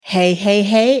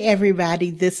Hey,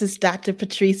 everybody. This is Dr.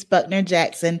 Patrice Buckner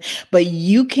Jackson, but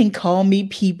you can call me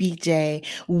PBJ.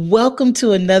 Welcome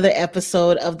to another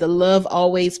episode of the Love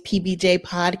Always PBJ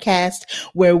podcast,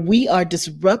 where we are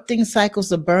disrupting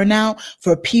cycles of burnout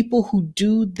for people who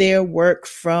do their work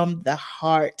from the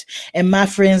heart. And my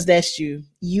friends, that's you.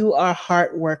 You are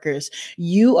heart workers.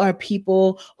 You are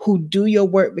people who do your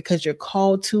work because you're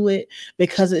called to it,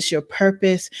 because it's your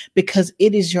purpose, because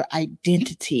it is your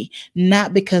identity,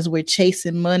 not because we're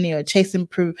chasing money or chasing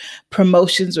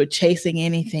promotions or chasing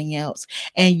anything else.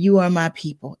 And you are my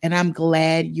people. And I'm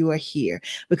glad you are here,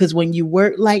 because when you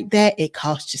work like that, it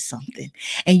costs you something.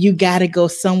 And you got to go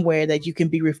somewhere that you can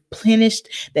be replenished,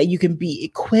 that you can be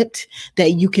equipped,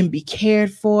 that you can be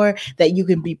cared for, that you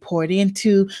can be poured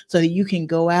into, so that you can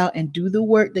go out and do the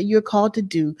work that you're called to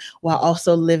do while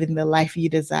also living the life you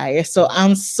desire. So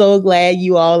I'm so glad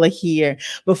you all are here.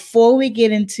 Before we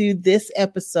get into this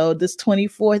episode, this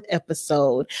 24th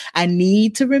episode, I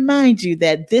need to remind you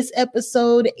that this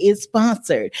episode is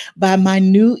sponsored by my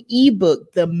new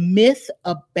ebook, The Myth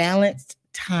of Balanced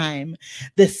Time,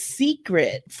 the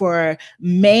secret for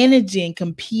managing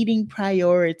competing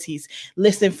priorities.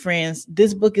 Listen, friends,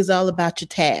 this book is all about your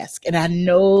task. And I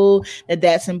know that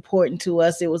that's important to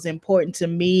us. It was important to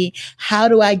me. How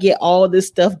do I get all this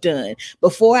stuff done?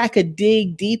 Before I could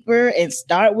dig deeper and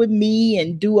start with me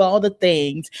and do all the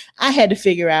things, I had to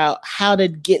figure out how to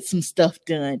get some stuff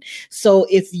done. So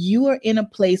if you are in a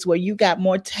place where you got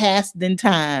more tasks than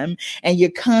time and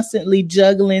you're constantly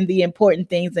juggling the important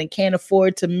things and can't afford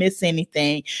to miss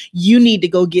anything, you need to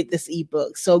go get this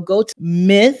ebook. So go to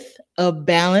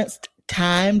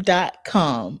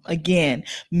mythofbalancedtime.com. Again,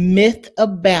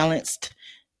 mythofbalanced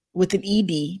with an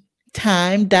ED.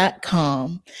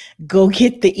 time.com. Go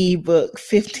get the ebook,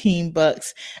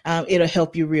 $15. It'll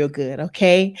help you real good.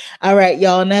 Okay. All right,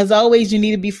 y'all. And as always, you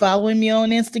need to be following me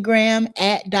on Instagram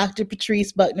at Dr.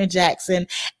 Patrice Buckner Jackson,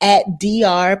 at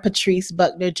Dr. Patrice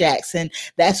Buckner Jackson.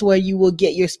 That's where you will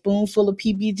get your spoonful of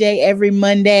PBJ every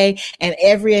Monday, and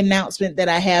every announcement that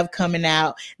I have coming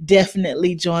out.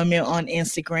 Definitely join me on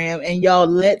Instagram. And y'all,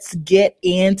 let's get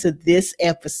into this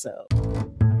episode.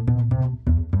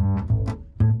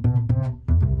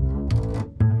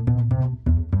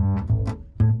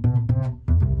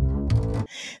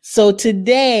 So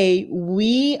today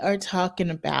we are talking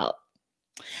about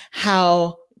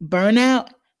how burnout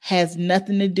has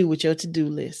nothing to do with your to-do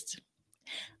list.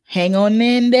 Hang on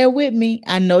in there with me.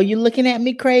 I know you're looking at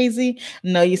me crazy. I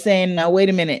know you're saying, now, wait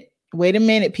a minute,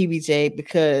 PBJ,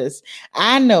 because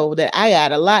I know that I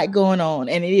got a lot going on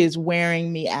and it is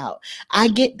wearing me out. I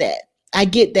get that.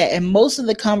 And most of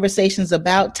the conversations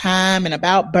about time and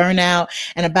about burnout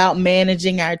and about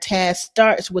managing our tasks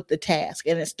starts with the task,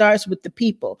 and it starts with the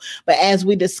people. But as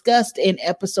we discussed in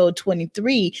episode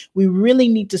 23, we really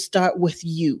need to start with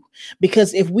you,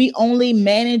 because if we only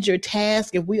manage your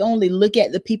task, if we only look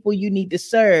at the people you need to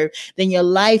serve, then your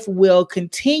life will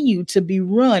continue to be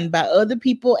run by other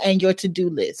people and your to-do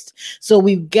list. So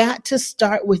we've got to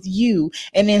start with you.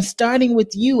 And in starting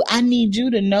with you, I need you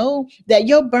to know that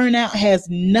your burnout has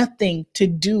nothing to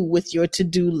do with your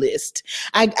to-do list.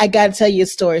 I got to tell you a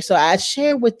story. So I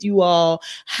shared with you all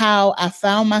how I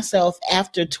found myself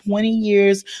after 20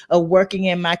 years of working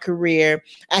in my career.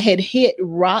 I had hit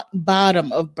rock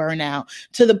bottom of burnout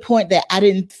to the point that I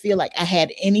didn't feel like I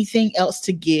had anything else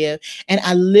to give. And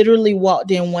I literally walked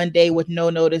in one day with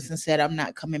no notice and said, I'm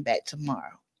not coming back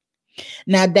tomorrow.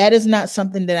 Now, that is not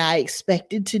something that I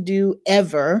expected to do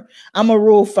ever. I'm a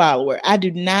rule follower. I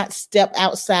do not step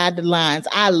outside the lines.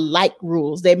 I like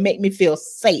rules. They make me feel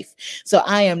safe. So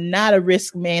I am not a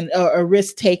risk man or a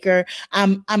risk taker.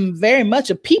 I'm very much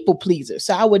a people pleaser.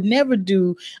 So I would never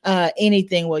do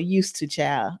anything. Well, used to,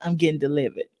 child. I'm getting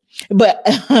delivered. But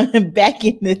back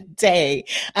in the day,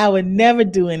 I would never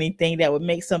do anything that would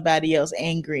make somebody else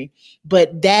angry.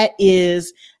 But that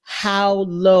is how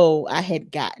low I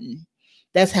had gotten.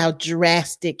 That's how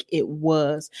drastic it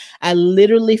was. I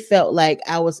literally felt like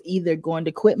I was either going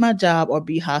to quit my job or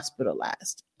be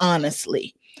hospitalized.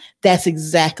 Honestly, that's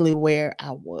exactly where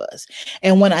I was.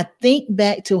 And when I think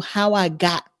back to how I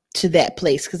got to that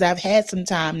place, because I've had some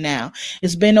time now,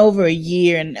 it's been over a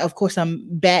year. And of course, I'm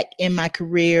back in my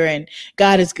career and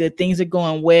God is good. Things are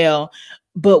going well.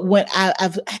 But when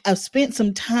I've spent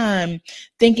some time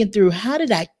thinking through, how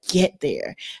did I get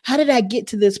there? How did I get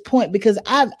to this point? Because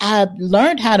I've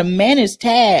learned how to manage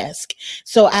tasks.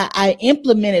 So I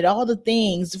implemented all the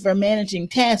things for managing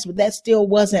tasks, but that still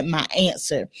wasn't my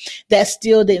answer. That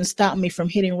still didn't stop me from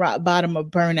hitting rock bottom of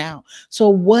burnout. So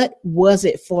what was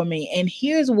it for me? And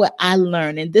here's what I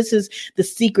learned. And this is the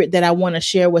secret that I want to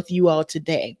share with you all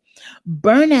today.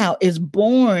 Burnout is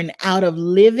born out of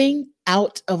living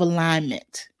out of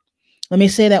alignment. Let me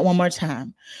say that one more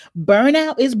time.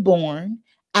 Burnout is born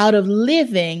out of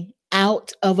living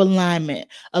out of alignment.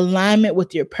 Alignment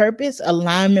with your purpose,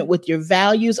 alignment with your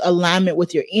values, alignment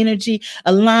with your energy,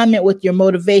 alignment with your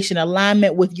motivation,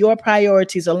 alignment with your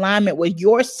priorities, alignment with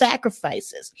your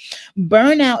sacrifices.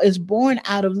 Burnout is born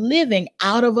out of living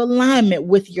out of alignment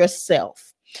with yourself.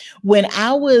 When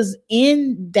I was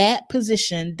in that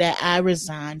position that I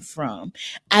resigned from,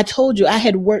 I told you I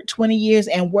had worked 20 years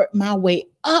and worked my way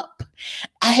up.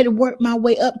 I had worked my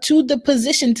way up to the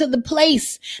position, to the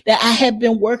place that I had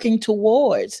been working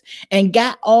towards, and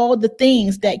got all the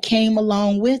things that came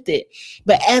along with it.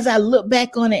 But as I look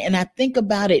back on it and I think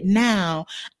about it now,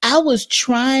 I was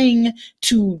trying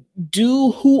to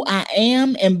do who I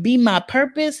am and be my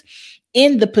purpose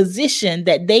in the position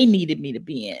that they needed me to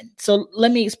be in. So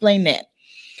let me explain that.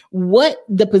 What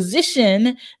the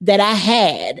position that I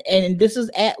had, and this is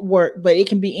at work, but it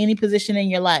can be any position in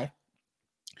your life.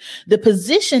 The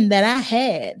position that I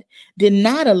had did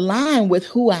not align with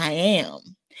who I am.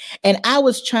 And I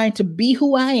was trying to be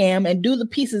who I am and do the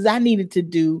pieces I needed to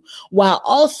do while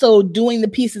also doing the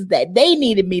pieces that they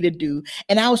needed me to do.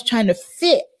 And I was trying to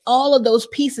fit all of those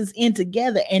pieces in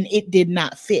together, and it did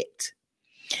not fit.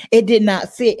 It did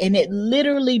not fit. And it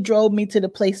literally drove me to the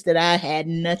place that I had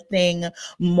nothing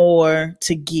more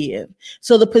to give.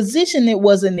 So the position, it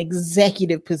was an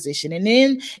executive position. And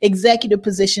in executive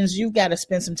positions, you've got to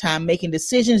spend some time making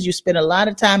decisions. You spend a lot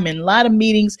of time in a lot of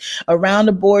meetings around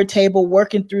the board table,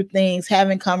 working through things,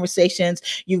 having conversations.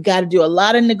 You've got to do a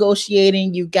lot of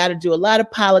negotiating. You've got to do a lot of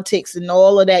politics and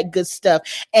all of that good stuff.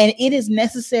 And it is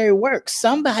necessary work.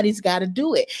 Somebody's got to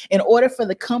do it. In order for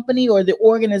the company or the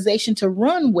organization to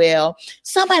run well,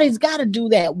 somebody's got to do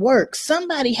that work.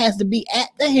 Somebody has to be at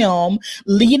the helm,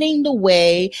 leading the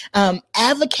way,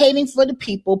 advocating for the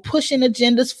people, pushing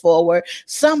agendas forward.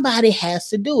 Somebody has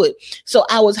to do it. So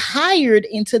I was hired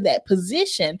into that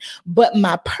position, but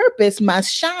my purpose, my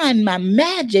shine, my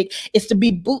magic is to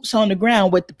be boots on the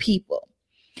ground with the people.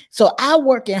 So I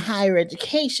work in higher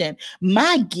education.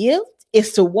 My gift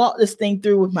is to walk this thing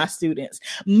through with my students.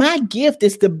 My gift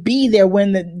is to be there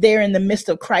when they're in the midst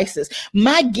of crisis.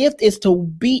 My gift is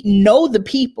to know the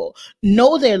people,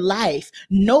 know their life,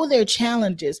 know their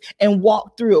challenges, and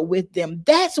walk through it with them.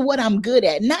 That's what I'm good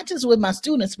at, not just with my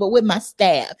students, but with my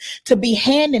staff, to be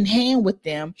hand in hand with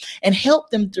them and help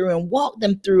them through and walk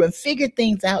them through and figure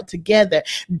things out together.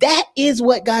 That is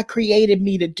what God created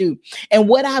me to do. And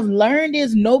what I've learned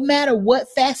is no matter what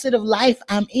facet of life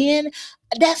I'm in,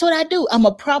 that's what I do. I'm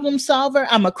a problem solver.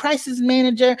 I'm a crisis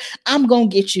manager. I'm going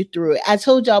to get you through it. I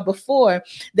told y'all before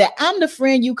that I'm the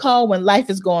friend you call when life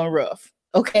is going rough.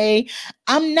 Okay.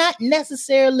 I'm not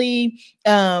necessarily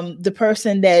the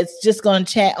person that's just going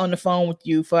to chat on the phone with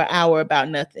you for an hour about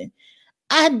nothing.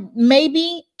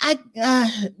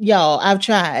 Y'all, I've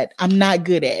tried. I'm not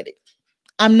good at it.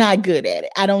 I'm not good at it.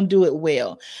 I don't do it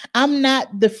well. I'm not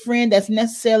the friend that's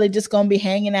necessarily just going to be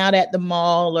hanging out at the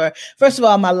mall, or first of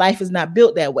all, my life is not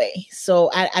built that way. So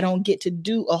I don't get to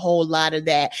do a whole lot of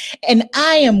that. And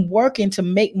I am working to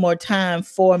make more time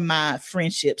for my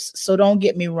friendships. So don't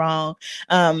get me wrong.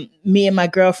 Me and my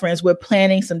girlfriends, we're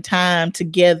planning some time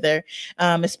together,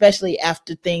 especially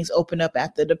after things open up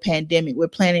after the pandemic. We're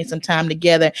planning some time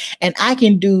together, and I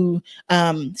can do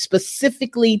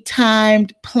specifically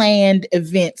timed, planned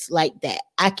events like that.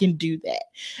 I can do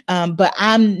that. But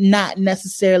I'm not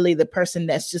necessarily the person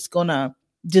that's just gonna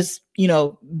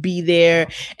be there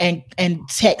and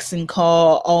text and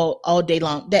call all day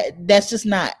long. That's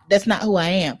not who I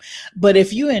am. But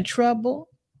if you're in trouble,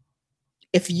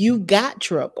 if you got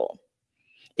trouble,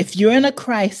 if you're in a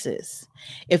crisis,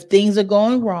 if things are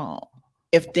going wrong,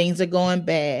 if things are going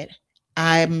bad,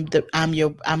 I'm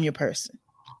your person.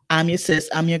 I'm your sis.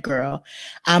 I'm your girl.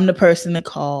 I'm the person to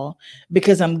call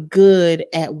because I'm good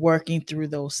at working through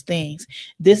those things.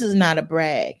 This is not a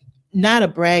brag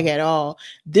at all.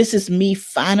 This is me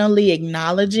finally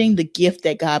acknowledging the gift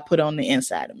that God put on the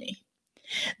inside of me.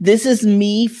 This is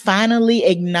me finally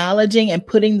acknowledging and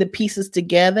putting the pieces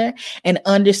together and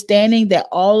understanding that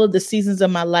all of the seasons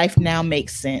of my life now make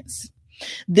sense.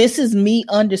 This is me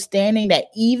understanding that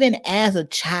even as a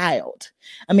child,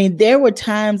 there were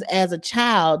times as a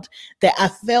child that I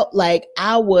felt like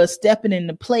I was stepping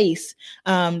into place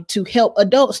to help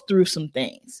adults through some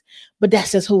things, but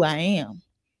that's just who I am.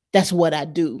 That's what I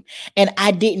do. And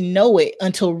I didn't know it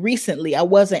until recently. I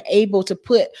wasn't able to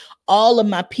put all of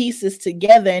my pieces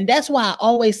together. And that's why I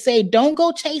always say, don't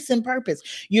go chasing purpose.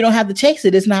 You don't have to chase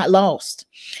it. It's not lost.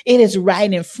 It is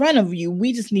right in front of you.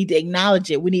 We just need to acknowledge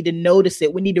it. We need to notice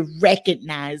it. We need to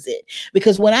recognize it.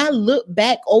 Because when I look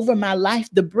back over my life,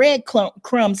 the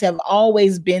breadcrumbs have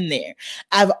always been there.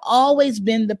 I've always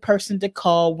been the person to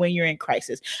call when you're in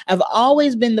crisis. I've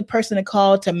always been the person to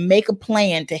call to make a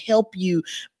plan, to help you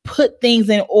put things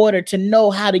in order, to know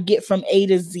how to get from A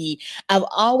to Z. I've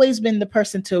always been the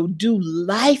person to do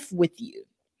life with you.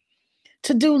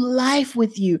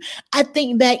 I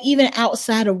think back even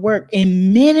outside of work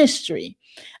in ministry.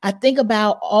 I think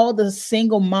about all the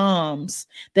single moms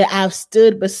that I've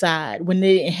stood beside when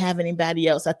they didn't have anybody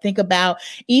else. I think about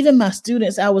even my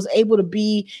students. I was able to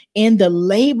be in the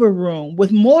labor room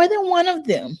with more than one of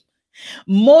them.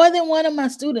 More than one of my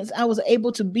students, I was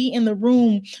able to be in the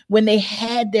room when they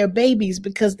had their babies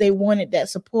because they wanted that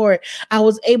support. I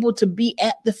was able to be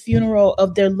at the funeral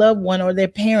of their loved one or their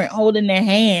parent holding their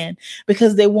hand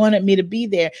because they wanted me to be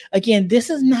there. Again,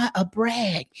 this is not a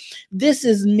brag. This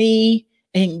is me,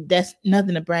 and that's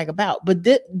nothing to brag about, but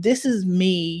this is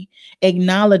me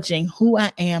acknowledging who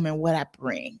I am and what I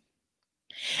bring.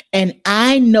 And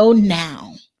I know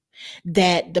now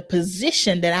that the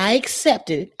position that I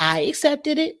accepted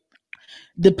it.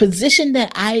 The position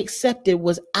that I accepted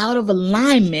was out of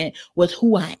alignment with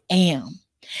who I am.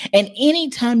 And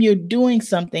anytime you're doing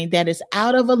something that is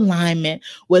out of alignment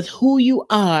with who you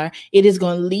are, it is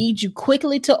going to lead you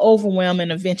quickly to overwhelm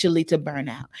and eventually to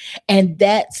burnout. And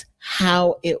that's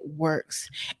how it works.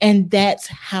 And that's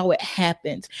how it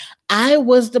happens. I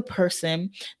was the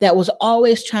person that was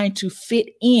always trying to fit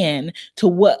in to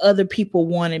what other people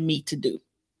wanted me to do.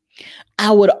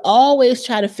 I would always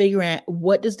try to figure out,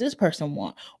 what does this person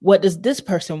want? What does this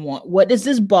person want? What does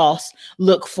this boss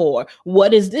look for?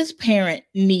 What does this parent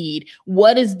need?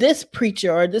 What does this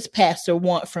preacher or this pastor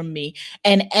want from me?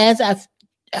 And as I've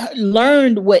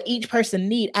learned what each person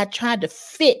need, I tried to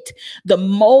fit the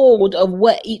mold of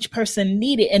what each person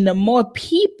needed. And the more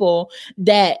people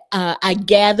that I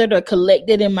gathered or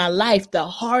collected in my life, the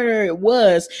harder it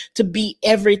was to be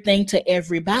everything to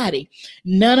everybody.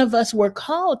 None of us were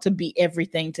called to be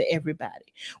everything to everybody.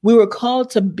 We were called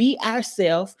to be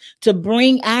ourselves, to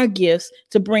bring our gifts,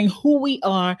 to bring who we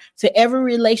are to every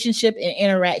relationship and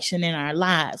interaction in our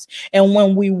lives. And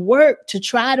when we work to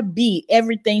try to be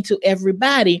everything to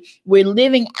everybody, we're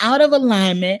living out of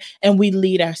alignment and we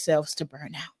lead ourselves to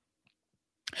burnout.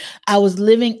 I was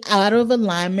living out of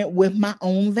alignment with my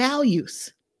own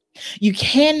values. You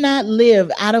cannot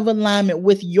live out of alignment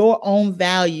with your own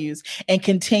values and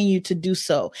continue to do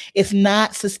so. It's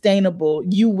not sustainable.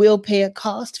 You will pay a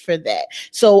cost for that.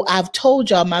 So I've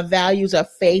told y'all my values are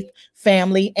faith,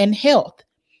 family, and health.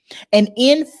 And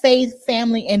in faith,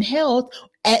 family, and health,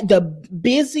 at the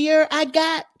busier I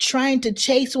got trying to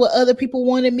chase what other people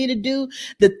wanted me to do,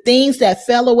 the things that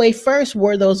fell away first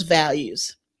were those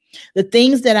values. The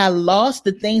things that I lost,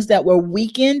 the things that were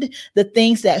weakened, the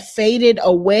things that faded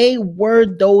away were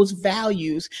those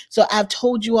values. So I've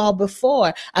told you all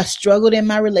before, I struggled in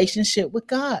my relationship with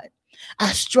God.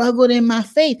 I struggled in my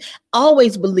faith.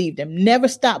 Always believed him. Never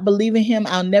stopped believing him.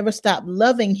 I'll never stop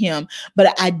loving him.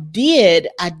 But I did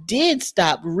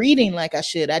stop reading like I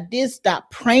should. I did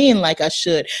stop praying like I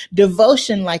should.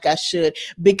 Devotion like I should,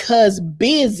 because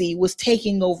busy was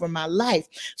taking over my life.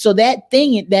 So that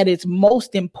thing that is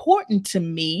most important to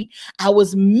me, I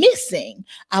was missing.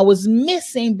 I was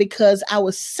missing because I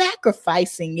was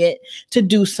sacrificing it to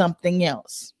do something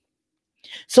else.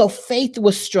 So faith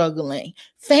was struggling.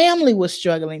 Family was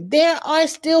struggling. There are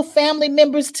still family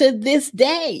members to this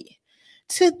day.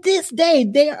 To this day,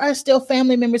 there are still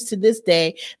family members to this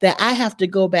day that I have to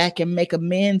go back and make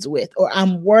amends with, or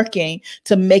I'm working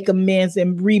to make amends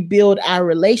and rebuild our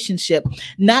relationship.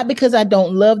 Not because I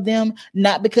don't love them,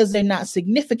 not because they're not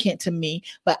significant to me,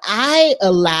 but I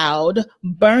allowed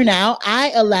burnout,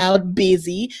 I allowed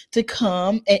busy to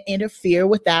come and interfere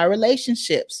with our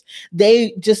relationships.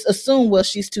 They just assume, well,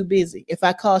 she's too busy. If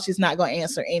I call, she's not going to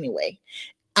answer anyway.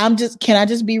 Can I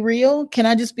just be real? Can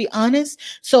I just be honest?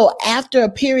 So after a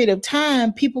period of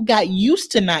time, people got used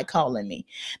to not calling me.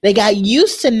 They got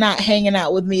used to not hanging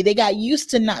out with me. They got used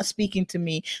to not speaking to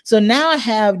me. So now I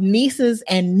have nieces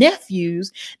and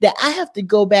nephews that I have to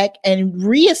go back and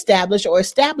reestablish or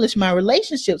establish my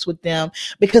relationships with them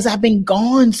because I've been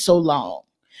gone so long.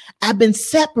 I've been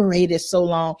separated so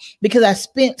long because I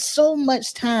spent so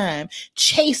much time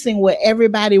chasing what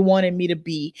everybody wanted me to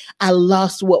be. I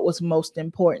lost what was most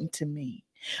important to me.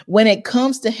 When it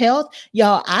comes to health,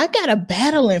 y'all, I got a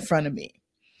battle in front of me.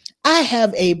 I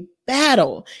have a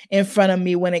battle in front of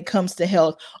me when it comes to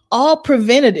health, all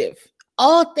preventative,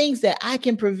 all things that I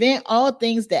can prevent, all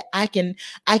things that I can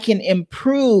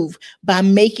improve by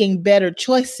making better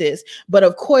choices. But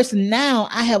of course, now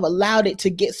I have allowed it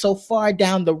to get so far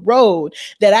down the road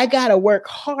that I got to work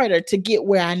harder to get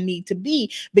where I need to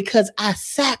be, because I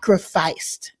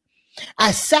sacrificed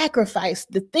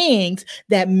the things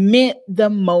that meant the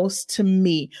most to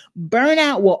me.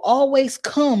 Burnout will always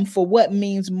come for what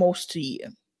means most to you.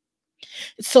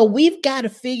 So we've got to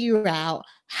figure out,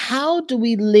 how do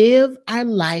we live our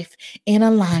life in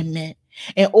alignment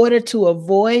in order to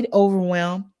avoid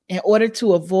overwhelm, in order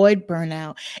to avoid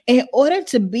burnout, in order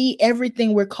to be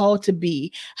everything we're called to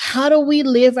be? How do we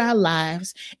live our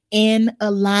lives in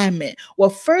alignment? Well,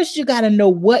 first you got to know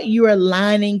what you're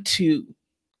aligning to.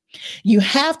 You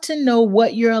have to know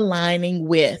what you're aligning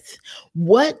with.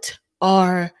 What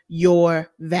are your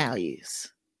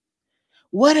values?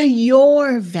 What are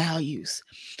your values?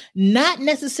 Not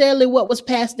necessarily what was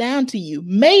passed down to you.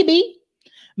 Maybe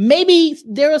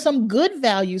there are some good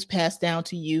values passed down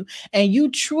to you and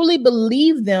you truly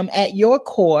believe them at your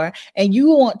core and you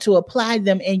want to apply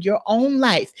them in your own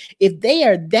life. If they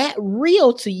are that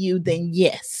real to you, then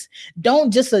yes.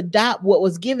 Don't just adopt what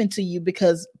was given to you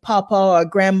because papa or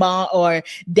grandma or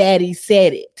daddy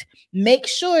said it. Make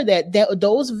sure that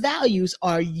those values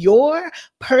are your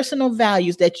personal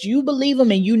values, that you believe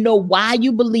them and you know why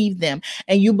you believe them,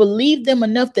 and you believe them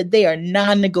enough that they are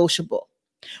non-negotiable.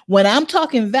 When I'm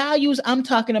talking values, I'm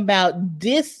talking about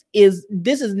this is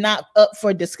not up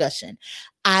for discussion.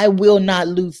 I will not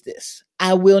lose this.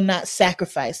 I will not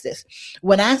sacrifice this.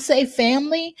 When I say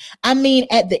family, I mean,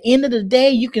 at the end of the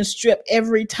day, you can strip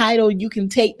every title, you can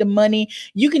take the money,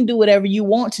 you can do whatever you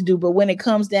want to do. But when it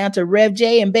comes down to Rev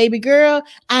J and baby girl,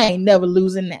 I ain't never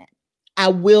losing that. I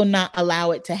will not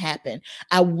allow it to happen.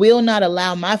 I will not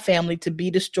allow my family to be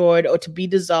destroyed or to be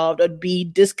dissolved or be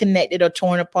disconnected or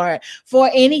torn apart for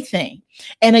anything.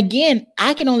 And again,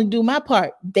 I can only do my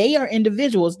part. They are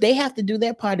individuals. They have to do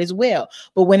their part as well.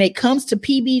 But when it comes to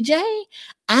PBJ,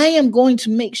 I am going to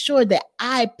make sure that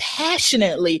I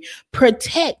passionately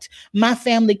protect my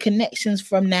family connections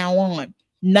from now on.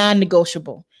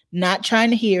 Non-negotiable. Not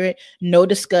trying to hear it. No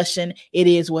discussion. It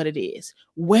is what it is.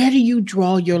 Where do you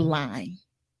draw your line?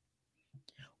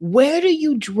 Where do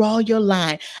you draw your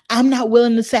line? I'm not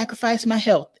willing to sacrifice my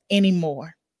health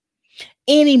anymore.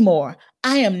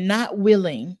 I am not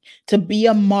willing to be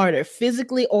a martyr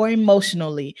physically or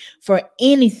emotionally for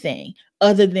anything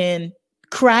other than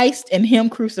Christ and him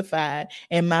crucified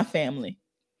and my family.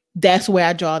 That's where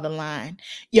I draw the line.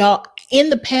 Y'all, in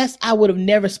the past, I would have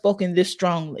never spoken this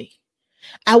strongly.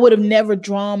 I would have never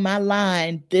drawn my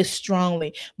line this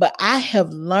strongly, but I have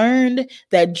learned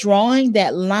that drawing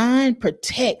that line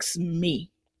protects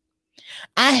me.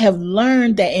 I have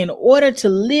learned that in order to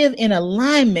live in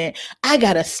alignment, I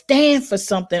got to stand for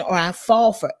something or I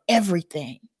fall for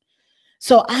everything.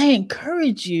 So I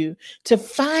encourage you to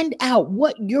find out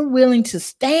what you're willing to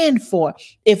stand for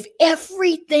if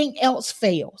everything else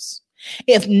fails.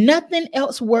 If nothing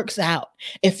else works out,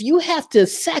 if you have to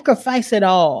sacrifice it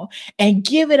all and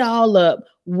give it all up,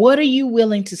 what are you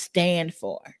willing to stand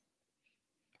for?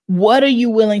 What are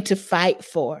you willing to fight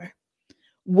for?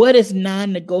 What is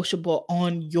non-negotiable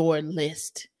on your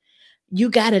list?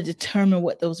 You got to determine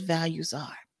what those values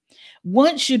are.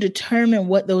 Once you determine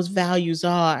what those values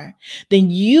are,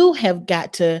 then you have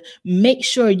got to make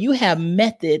sure you have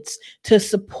methods to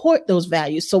support those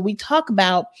values. So we talk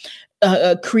about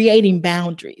creating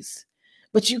boundaries,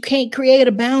 but you can't create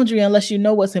a boundary unless you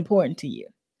know what's important to you.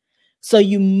 So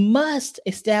you must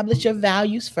establish your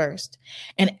values first.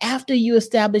 And after you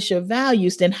establish your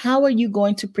values, then how are you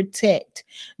going to protect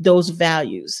those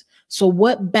values? So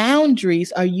what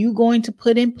boundaries are you going to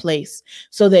put in place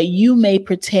so that you may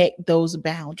protect those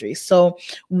boundaries? So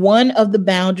one of the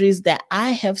boundaries that I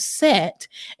have set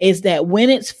is that when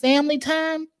it's family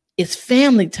time, it's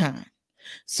family time.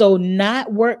 So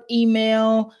not work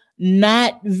email,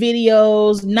 not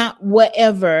videos, not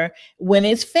whatever. When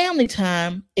it's family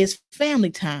time, it's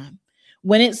family time.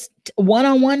 When it's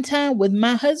one-on-one time with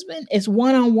my husband, it's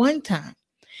one-on-one time.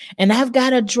 And I've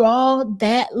got to draw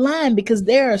that line because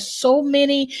there are so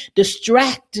many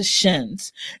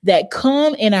distractions that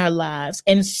come in our lives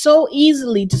and so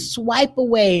easily to swipe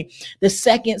away the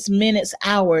seconds, minutes,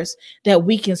 hours that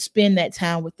we can spend that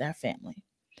time with our family.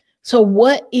 So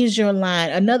what is your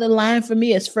line? Another line for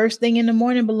me is first thing in the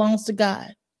morning belongs to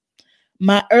God.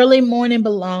 My early morning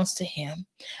belongs to him.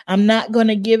 I'm not going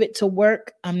to give it to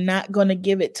work. I'm not going to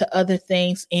give it to other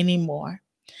things anymore.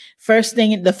 First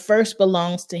thing, the first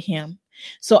belongs to him.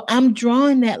 So I'm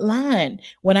drawing that line.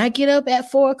 When I get up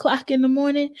at 4:00 in the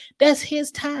morning, that's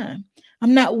his time.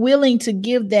 I'm not willing to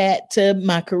give that to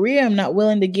my career. I'm not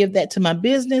willing to give that to my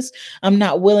business. I'm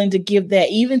not willing to give that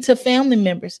even to family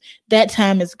members. That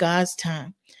time is God's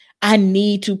time. I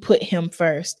need to put him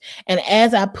first. And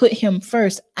as I put him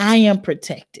first, I am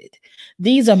protected.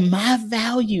 These are my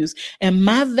values, and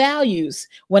my values,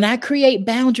 when I create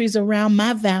boundaries around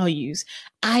my values,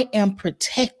 I am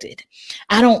protected.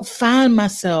 I don't find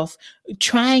myself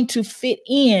trying to fit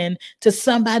in to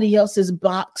somebody else's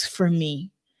box for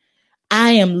me.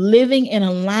 I am living in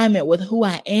alignment with who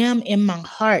I am in my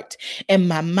heart, and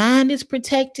my mind is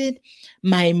protected.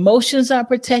 My emotions are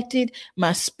protected.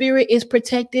 My spirit is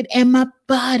protected, and my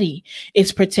body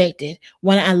is protected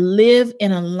when I live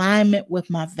in alignment with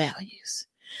my values.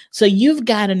 So you've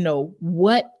got to know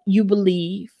what you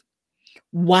believe,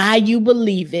 why you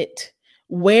believe it,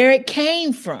 where it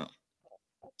came from.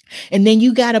 And then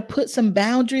you got to put some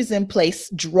boundaries in place,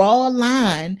 draw a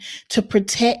line to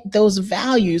protect those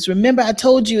values. Remember, I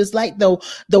told you it's like the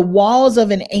walls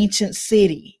of an ancient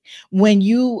city. When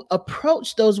you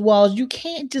approach those walls, you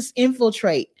can't just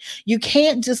infiltrate. You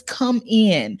can't just come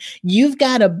in. You've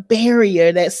got a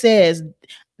barrier that says,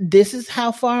 this is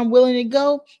how far I'm willing to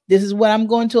go. This is what I'm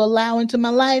going to allow into my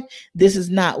life. This is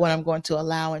not what I'm going to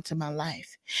allow into my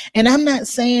life. And I'm not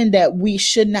saying that we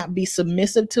should not be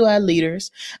submissive to our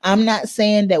leaders. I'm not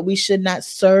saying that we should not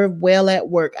serve well at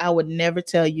work. I would never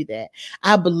tell you that.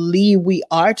 I believe we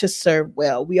are to serve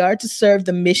well. We are to serve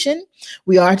the mission.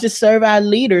 We are to serve our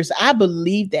leaders. I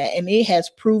believe that. And it has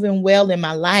proven well in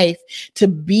my life to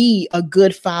be a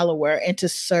good follower and to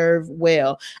serve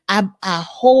well. I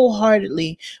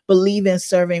wholeheartedly believe in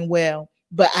serving well.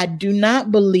 But I do not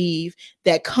believe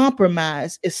that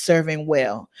compromise is serving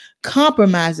well.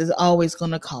 Compromise is always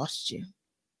going to cost you.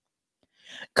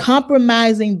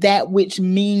 Compromising that which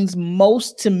means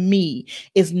most to me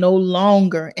is no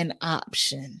longer an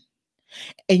option.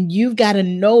 And you've got to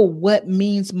know what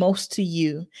means most to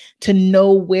you to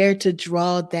know where to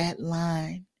draw that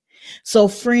line. So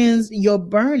friends, your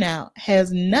burnout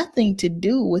has nothing to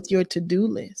do with your to-do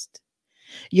list.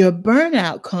 Your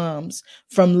burnout comes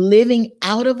from living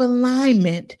out of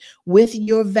alignment with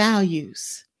your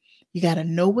values. You got to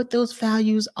know what those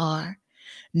values are,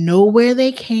 know where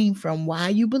they came from, why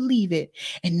you believe it,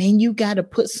 and then you got to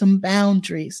put some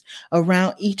boundaries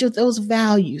around each of those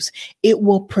values. It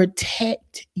will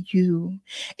protect you.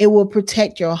 It will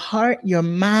protect your heart, your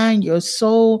mind, your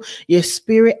soul, your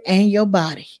spirit, and your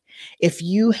body if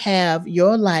you have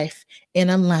your life in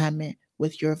alignment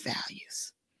with your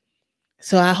values.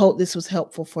 So I hope this was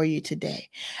helpful for you today.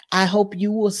 I hope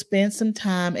you will spend some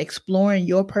time exploring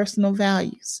your personal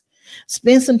values.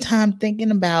 Spend some time thinking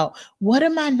about, what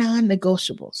are my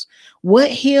non-negotiables?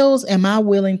 What hills am I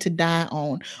willing to die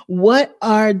on? What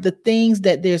are the things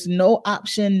that there's no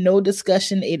option, no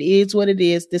discussion? It is what it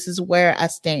is. This is where I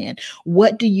stand.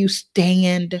 What do you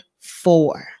stand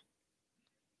for?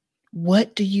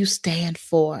 What do you stand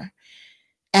for?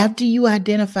 After you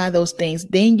identify those things,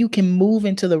 then you can move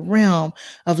into the realm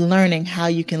of learning how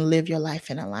you can live your life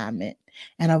in alignment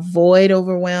and avoid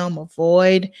overwhelm,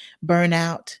 avoid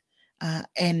burnout,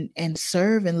 and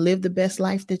serve and live the best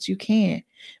life that you can,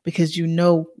 because you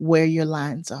know where your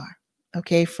lines are.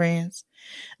 Okay, friends?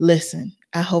 Listen,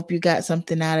 I hope you got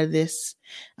something out of this.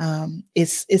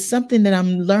 It's something that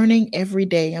I'm learning every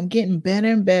day. I'm getting better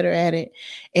and better at it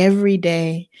every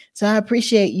day. So I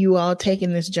appreciate you all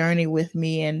taking this journey with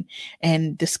me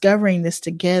and discovering this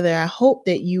together. I hope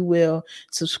that you will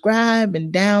subscribe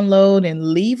and download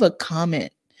and leave a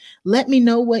comment. Let me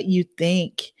know what you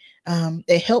think.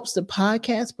 It helps the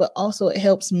podcast, but also it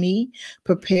helps me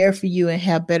prepare for you and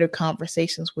have better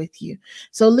conversations with you.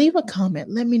 So leave a comment.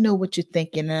 Let me know what you're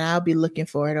thinking, and I'll be looking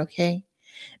for it. Okay.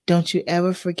 Don't you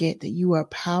ever forget that you are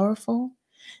powerful,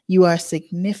 you are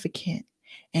significant,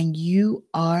 and you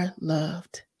are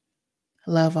loved.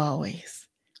 Love always.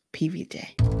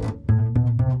 PVJ.